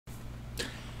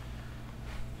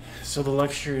So the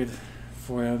lecture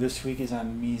for this week is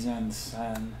on mise en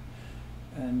scène,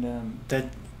 and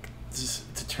it's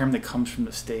a term that comes from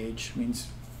the stage. It means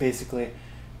basically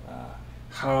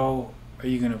how are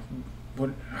you gonna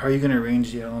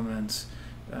arrange the elements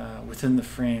within the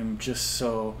frame just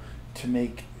so to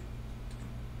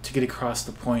get across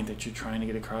the point that you're trying to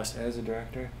get across as a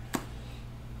director.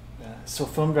 So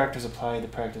film directors apply the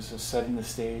practice of setting the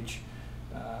stage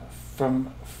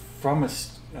from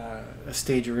a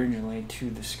stage originally to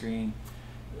the screen,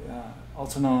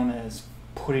 also known as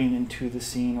putting into the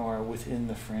scene or within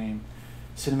the frame.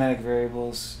 Cinematic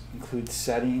variables include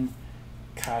setting,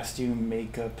 costume,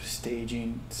 makeup,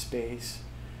 staging, space,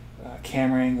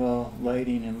 camera angle,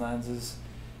 lighting, and lenses.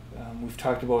 We've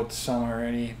talked about some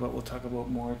already, but we'll talk about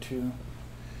more too.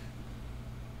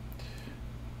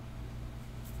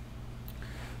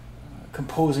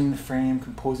 Composing the frame,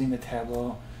 composing the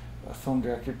tableau. A film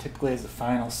director typically has the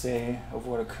final say of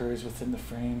what occurs within the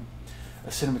frame. A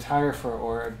cinematographer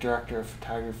or a director of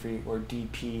photography or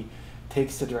DP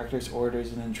takes the director's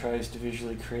orders and then tries to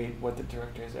visually create what the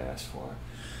director has asked for.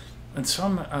 On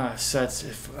some sets,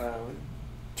 if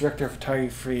director of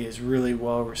photography is really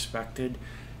well respected,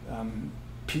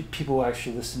 people will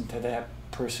actually listen to that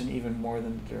person even more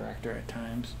than the director at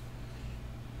times.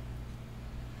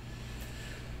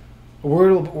 A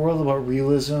word about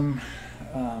realism.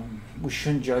 We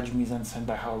shouldn't judge mise en scène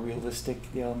by how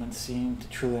realistic the elements seem. To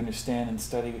truly understand and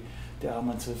study the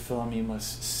elements of film, you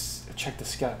must check the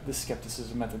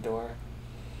skepticism at the door.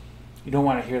 You don't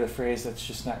want to hear the phrase, "that's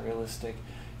just not realistic."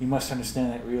 You must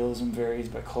understand that realism varies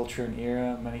by culture and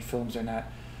era. Many films are not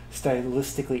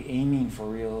stylistically aiming for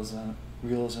realism,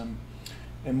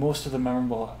 and most of the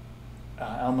memorable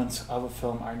elements of a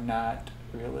film are not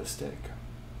realistic.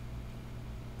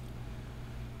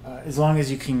 As long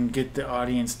as you can get the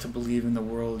audience to believe in the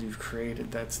world you've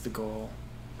created, that's the goal.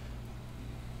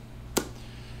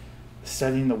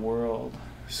 Setting the world.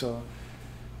 So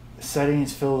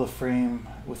settings fill the frame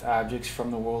with objects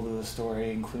from the world of the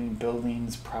story, including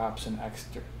buildings, props, and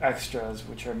extras,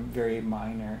 which are very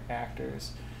minor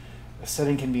actors. A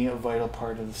setting can be a vital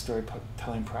part of the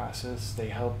storytelling process. They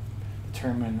help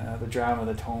determine the drama,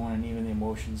 the tone, and even the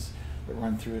emotions that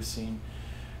run through a scene.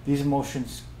 These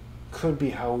emotions could be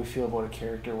how we feel about a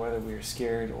character, whether we are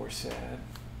scared or sad.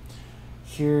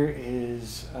 Here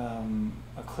is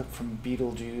a clip from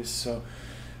Beetlejuice. So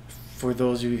for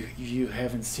those of you who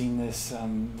haven't seen this,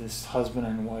 this husband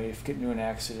and wife get into an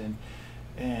accident,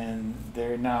 and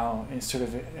they're now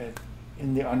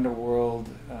in the underworld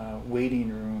waiting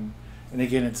room. And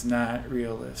again, it's not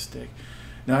realistic.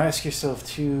 Now ask yourself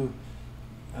too,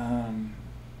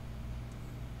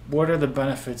 what are the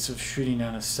benefits of shooting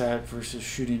on a set versus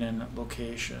shooting in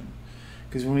location?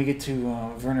 Because when we get to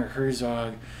Werner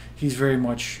Herzog, he's very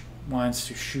much wants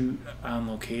to shoot on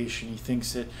location. He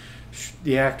thinks that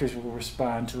the actors will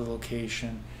respond to the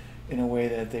location in a way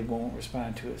that they won't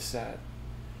respond to a set.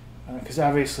 Because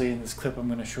obviously in this clip I'm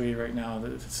going to show you right now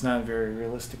that it's not a very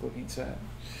realistic looking set.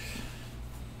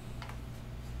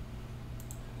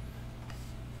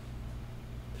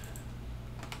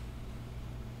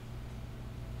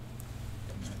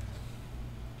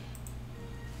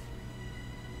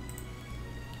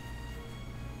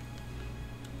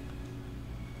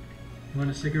 You want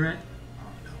a cigarette?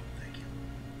 Oh, no, thank you.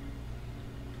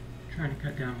 Trying to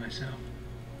cut down myself.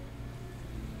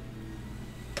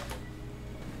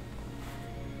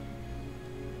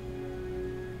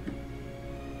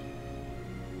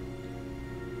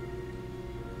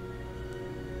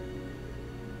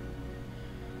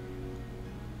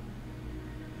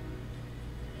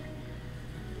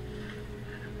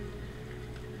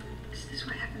 Is this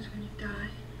what happens when you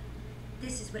die?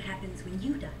 This is what happens when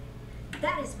you die.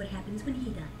 That is what happens when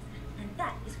he dies. And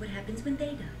that is what happens when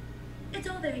they die. It's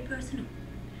all very personal.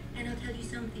 And I'll tell you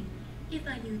something. If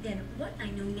I knew then what I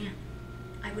know now,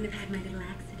 I would have had my little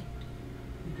accident.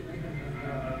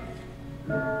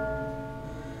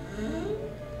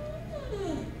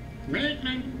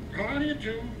 Maitland, Claudia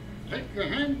Jew, take the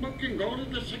handbook and go to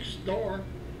the 6th door.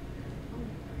 Oh,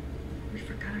 we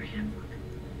forgot our handbook.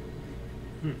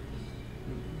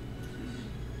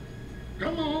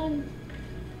 Come on.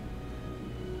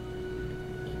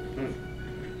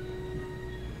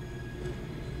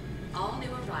 All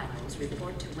new arrivals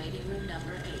report to waiting room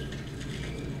number 8.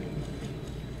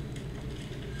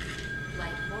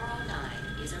 Flight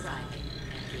 409 is arriving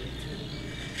at gate 3.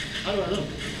 How do I look?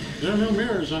 There are no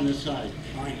mirrors on this side.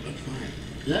 Fine, look fine.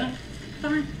 Yeah?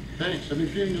 Fine. Thanks, I've been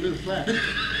feeling a little flat. Will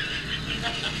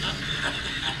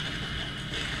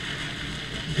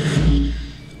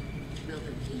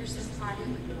the Peterson party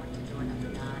report to door number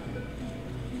 9?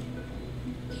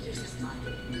 Peterson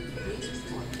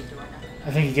I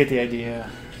think you get the idea.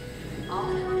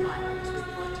 All new arrivals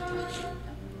report to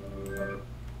waiting room.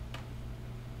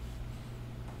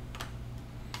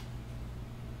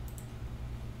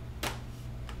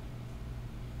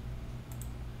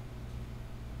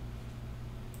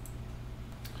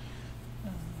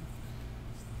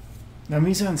 Now,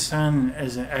 mise en scène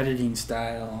as an editing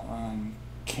style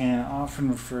can often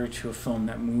refer to a film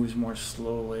that moves more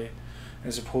slowly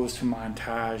as opposed to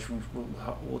montage,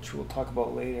 which we'll talk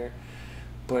about later.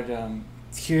 But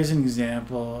here's an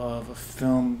example of a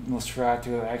film,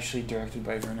 Nosferatu, actually directed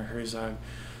by Werner Herzog,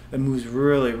 that moves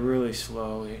really, really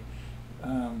slowly.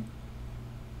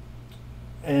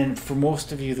 And for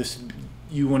most of you,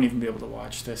 you won't even be able to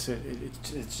watch this.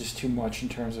 It's just too much in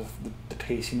terms of the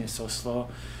pacing is so slow.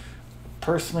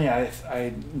 Personally,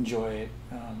 I enjoy it,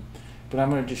 but I'm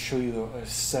going to just show you a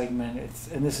segment.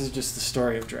 And this is just the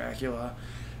story of Dracula.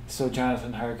 So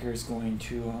Jonathan Harker is going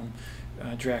to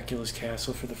Dracula's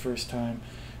castle for the first time,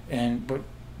 but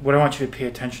what I want you to pay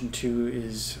attention to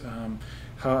is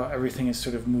how everything is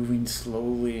sort of moving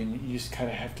slowly, and you just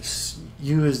kind of have to,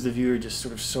 you as the viewer, just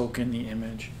sort of soak in the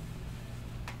image.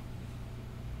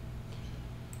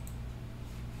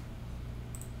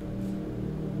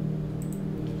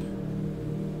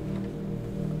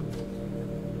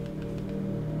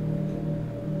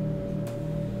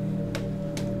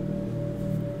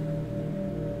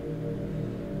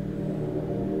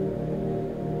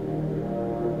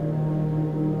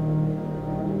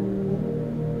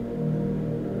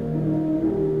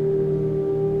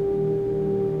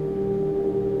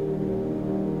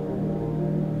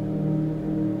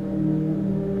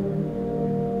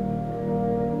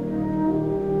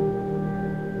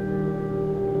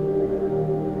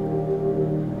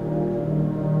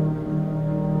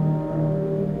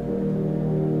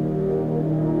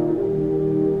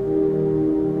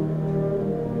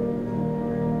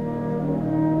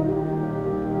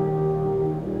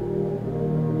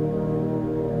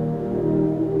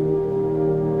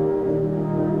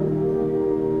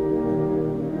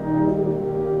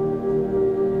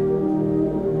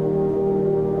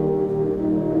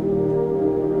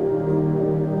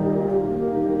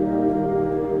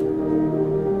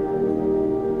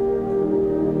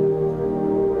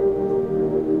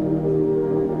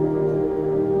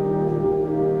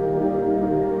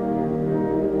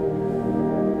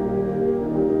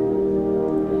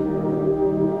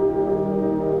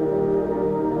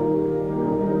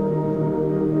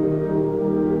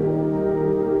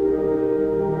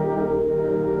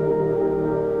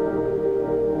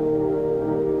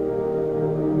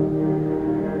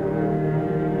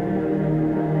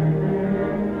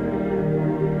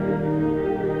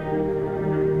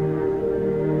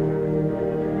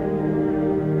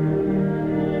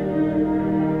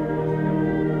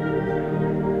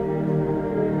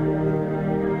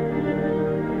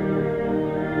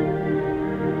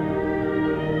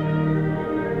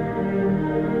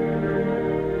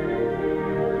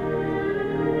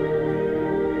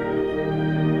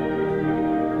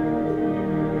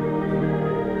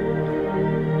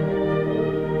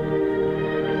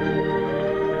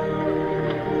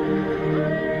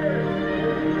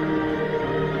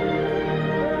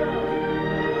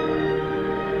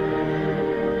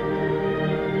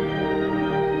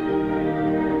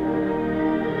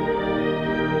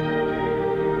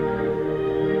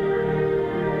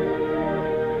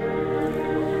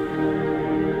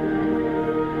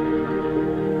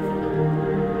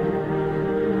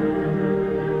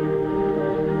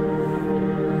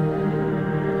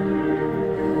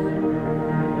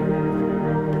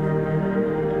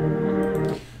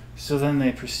 So then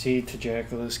they proceed to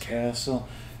Dracula's castle.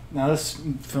 Now this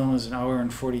film is an hour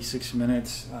and 46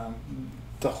 minutes.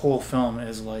 The whole film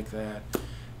is like that.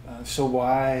 So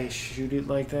why shoot it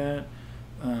like that?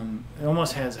 It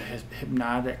almost has a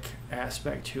hypnotic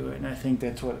aspect to it, and I think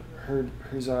that's what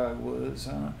Herzog was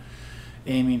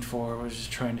aiming for, was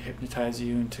just trying to hypnotize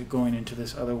you into going into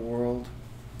this other world.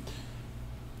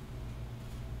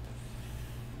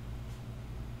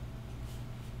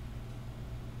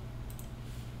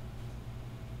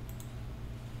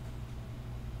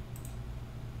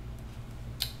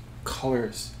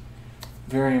 Colors,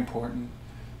 very important.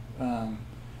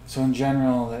 So in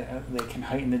general, they can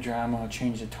heighten the drama,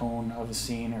 change the tone of a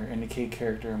scene, or indicate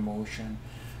character emotion.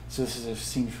 So this is a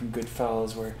scene from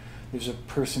Goodfellas where there's a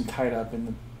person tied up in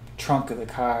the trunk of the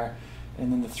car,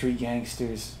 and then the three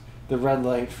gangsters, the red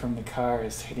light from the car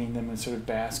is hitting them and sort of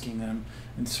basking them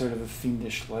in sort of a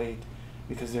fiendish light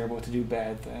because they're about to do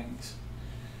bad things.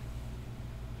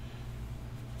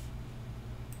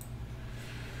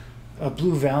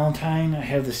 Blue Valentine, I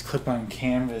have this clip on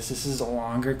canvas. This is a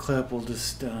longer clip. We'll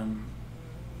just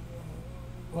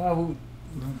Well,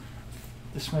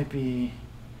 this might be.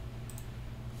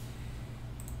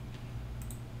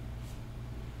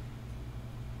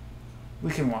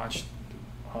 We can watch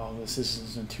all this. This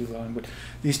isn't too long, but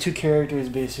these two characters,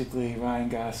 basically Ryan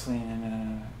Gosling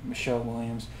and Michelle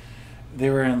Williams, they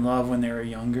were in love when they were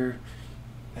younger,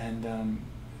 and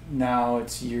now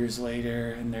it's years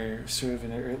later, and they're sort of in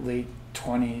their late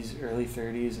 20s, early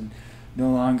 30s, and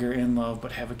no longer in love,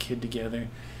 but have a kid together.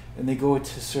 And they go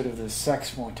to sort of the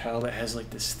sex motel that has like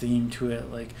this theme to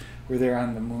it, like where they're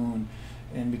on the moon,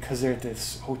 and because they're at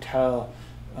this hotel,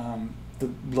 the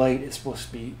light is supposed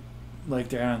to be like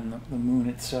they're on the moon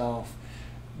itself,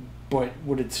 but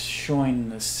what it's showing in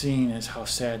the scene is how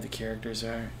sad the characters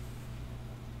are.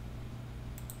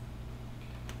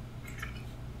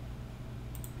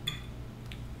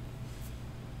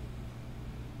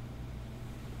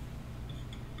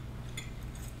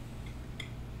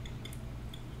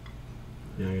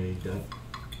 Now you're eat that.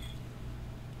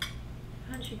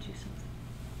 How did you do something?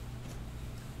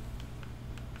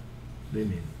 What do you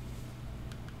mean?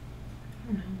 I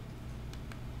don't know.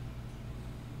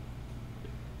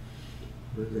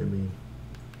 What does that mean?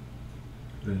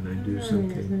 Didn't I do Isn't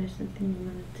something? there something you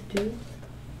wanted to do? Isn't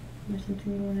there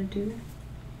something you want to do?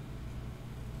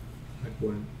 Like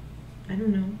what? I don't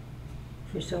know.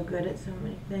 If you're so good at so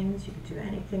many things, you could do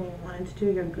anything you wanted to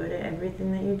do. You're good at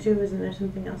everything that you do. Isn't there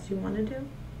something else you want to do?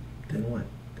 Then what?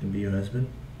 To be your husband?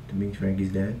 To be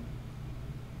Frankie's dad?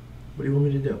 What do you want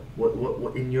me to do?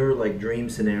 What in your like dream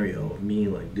scenario of me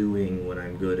like doing what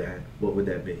I'm good at? What would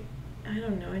that be? I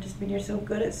don't know. I just mean you're so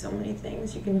good at so many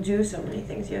things. You can do so many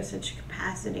things. You have such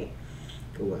capacity.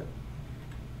 For what?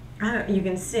 I don't. You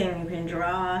can sing. You can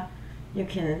draw. You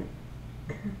can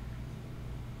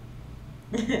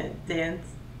dance.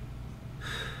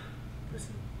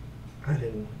 Listen, I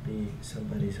didn't want to be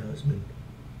somebody's husband.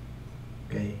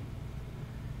 Okay?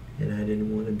 And I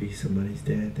didn't want to be somebody's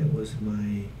dad. That was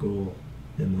my goal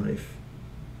in life.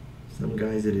 Some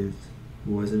guys it is. It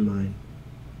wasn't mine.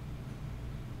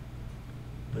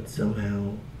 But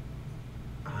somehow,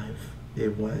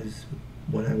 it was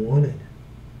what I wanted.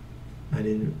 I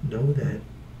didn't know that.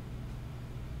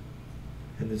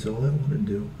 And that's all I want to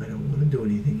do. I don't want to do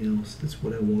anything else. That's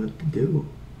what I want to do.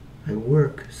 I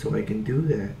work so I can do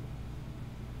that.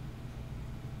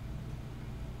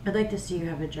 I'd like to see you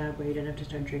have a job where you don't have to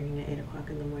start drinking at 8 o'clock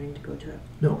in the morning to go to it.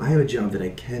 No, I have a job that I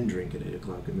can drink at 8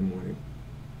 o'clock in the morning.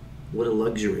 What a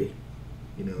luxury,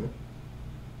 you know?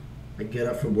 I get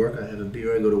up from work, I have a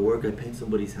beer, I go to work, I paint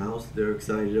somebody's house, they're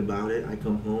excited about it, I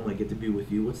come home, I get to be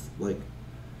with you. It's like,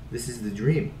 this is the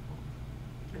dream.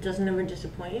 It doesn't ever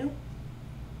disappoint you?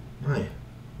 Why?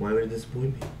 Why would it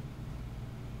disappoint me?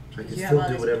 I can You have still all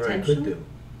do this whatever I potential? could do.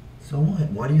 So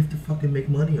what? Why do you have to fucking make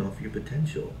money off your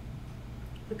potential?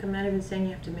 Look, I'm not even saying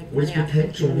you have to make What does money off it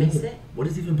potential to mean? miss it. What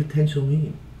does even potential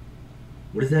mean?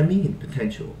 What does that mean,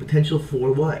 potential? Potential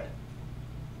for what?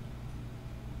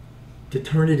 To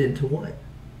turn it into what?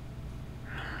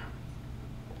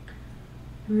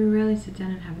 We rarely sit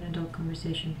down and have an adult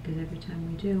conversation because every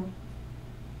time we do,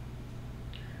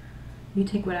 you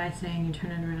take what I say and you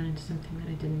turn it around into something that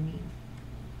I didn't mean.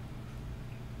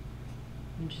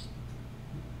 You just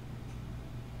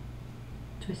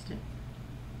twist it.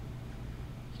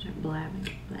 Start blabbing.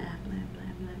 Blah, blah,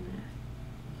 blah, blah, blah.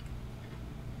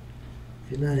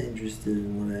 If you're not interested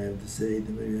in what I have to say,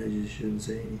 then maybe I just shouldn't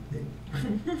say anything.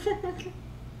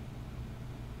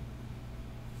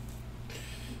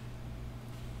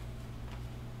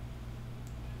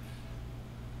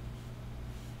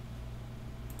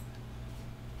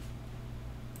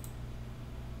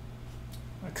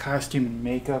 Costume and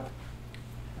makeup.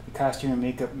 The costume and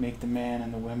makeup make the man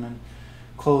and the women.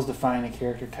 Clothes define the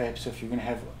character type. So if you're going to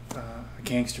have a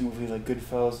gangster movie like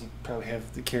Goodfellas, you probably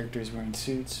have the characters wearing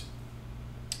suits.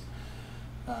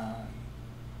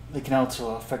 They can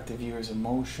also affect the viewer's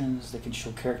emotions. They can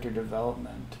show character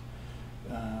development.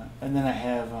 And then I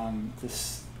have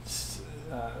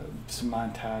some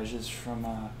montages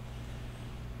from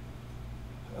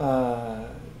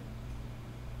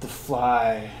The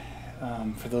Fly.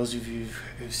 For those of you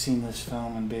who've seen this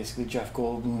film, and basically Jeff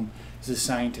Goldblum is a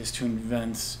scientist who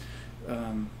invents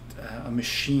a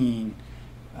machine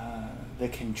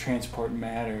that can transport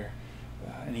matter,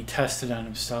 and he tests it on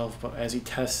himself, but as he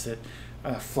tests it,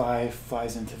 a fly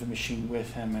flies into the machine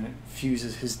with him, and it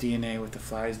fuses his DNA with the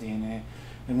fly's DNA,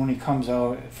 and when he comes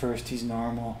out, at first he's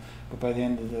normal, but by the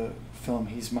end of the film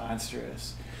he's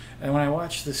monstrous. And when I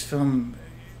watched this film,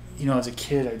 you know, as a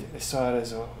kid, I saw it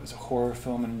as a horror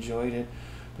film and enjoyed it.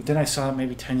 But then I saw it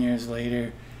maybe 10 years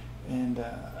later, and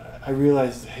I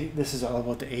realized, hey, this is all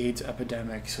about the AIDS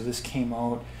epidemic. So this came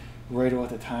out right about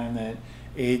the time that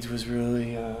AIDS was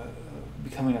really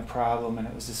becoming a problem, and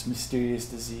it was this mysterious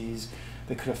disease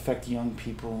that could affect young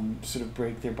people and sort of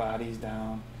break their bodies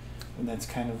down. And that's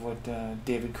kind of what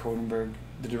David Cronenberg,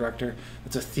 the director,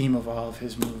 that's a theme of all of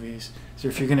his movies. So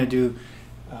if you're going to do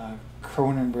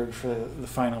Cronenberg for the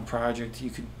final project,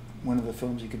 one of the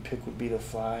films you could pick would be The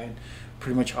Fly. And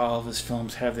pretty much all of his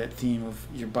films have that theme of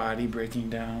your body breaking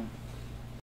down.